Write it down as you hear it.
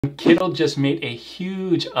Kittl just made a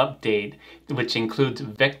huge update, which includes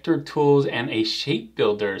vector tools and a shape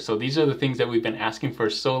builder. So these are the things that we've been asking for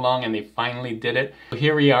so long, and they finally did it.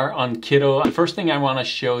 Here we are on Kittl. The first thing I want to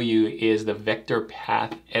show you is the vector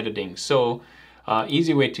path editing. So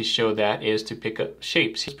easy way to show that is to pick up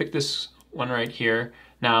shapes. Just pick this one right here.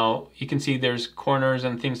 Now you can see there's corners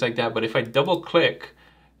and things like that, but if I double click,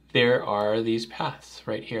 there are these paths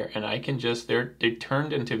right here, and I can just, they're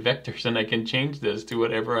turned into vectors, and I can change this to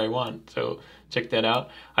whatever I want. So check that out.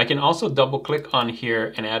 I can also double click on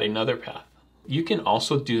here and add another path. You can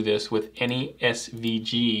also do this with any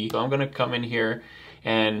SVG. So I'm gonna come in here,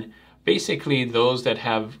 and basically those that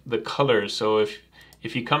have the colors. So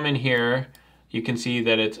if you come in here, you can see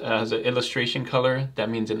that it has an illustration color. That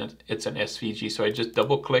means it's an SVG. So I just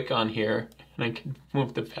double click on here, and I can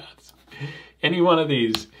move the paths. Any one of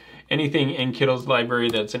these, anything in Kittl's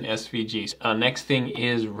library that's an SVG. Next thing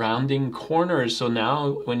is rounding corners. So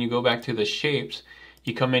now when you go back to the shapes,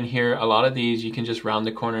 you come in here, a lot of these, you can just round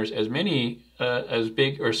the corners as many, as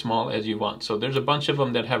big or small as you want. So there's a bunch of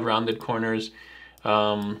them that have rounded corners.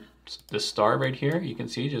 The star right here, you can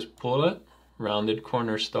see, just pull it, rounded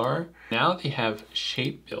corner star. Now they have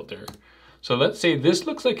shape builder. So let's say this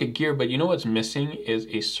looks like a gear, but you know what's missing is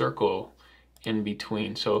a circle in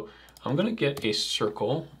between. So I'm gonna get a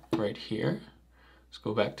circle right here. Let's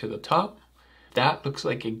go back to the top. That looks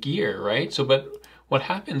like a gear, right? So, but what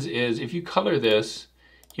happens is if you color this,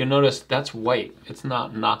 you'll notice that's white. It's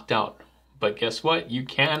not knocked out. But guess what? You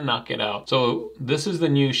can knock it out. So this is the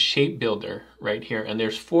new shape builder right here. And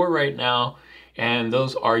there's 4 right now, and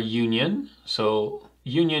those are union. So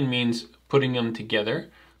union means putting them together.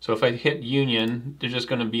 So if I hit union, they're just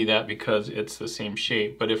gonna be that because it's the same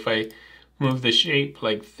shape. But if I move the shape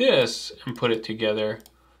like this and put it together,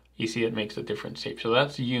 you see it makes a different shape. So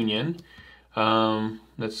that's union.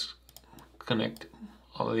 Let's connect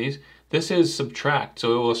all of these. This is subtract.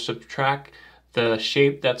 So it will subtract the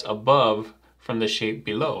shape that's above from the shape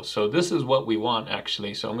below. So this is what we want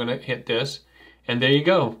actually. So I'm gonna hit this, and there you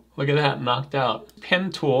go. Look at that, knocked out.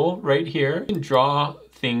 Pen tool right here. You can draw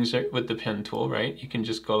things with the pen tool, right? You can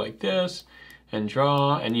just go like this and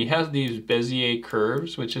draw, and you have these Bezier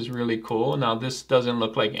curves, which is really cool. Now this doesn't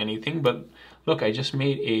look like anything, but look, I just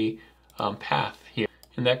made a path here.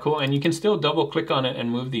 Isn't that cool? And you can still double click on it and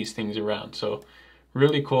move these things around. So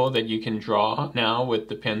really cool that you can draw now with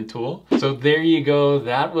the pen tool. So there you go.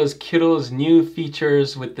 That was Kittl's new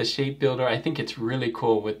features with the shape builder. I think it's really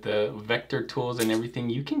cool with the vector tools and everything.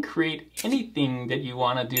 You can create anything that you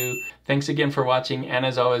want to do. Thanks again for watching. And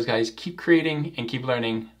as always, guys, keep creating and keep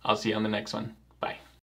learning. I'll see you on the next one.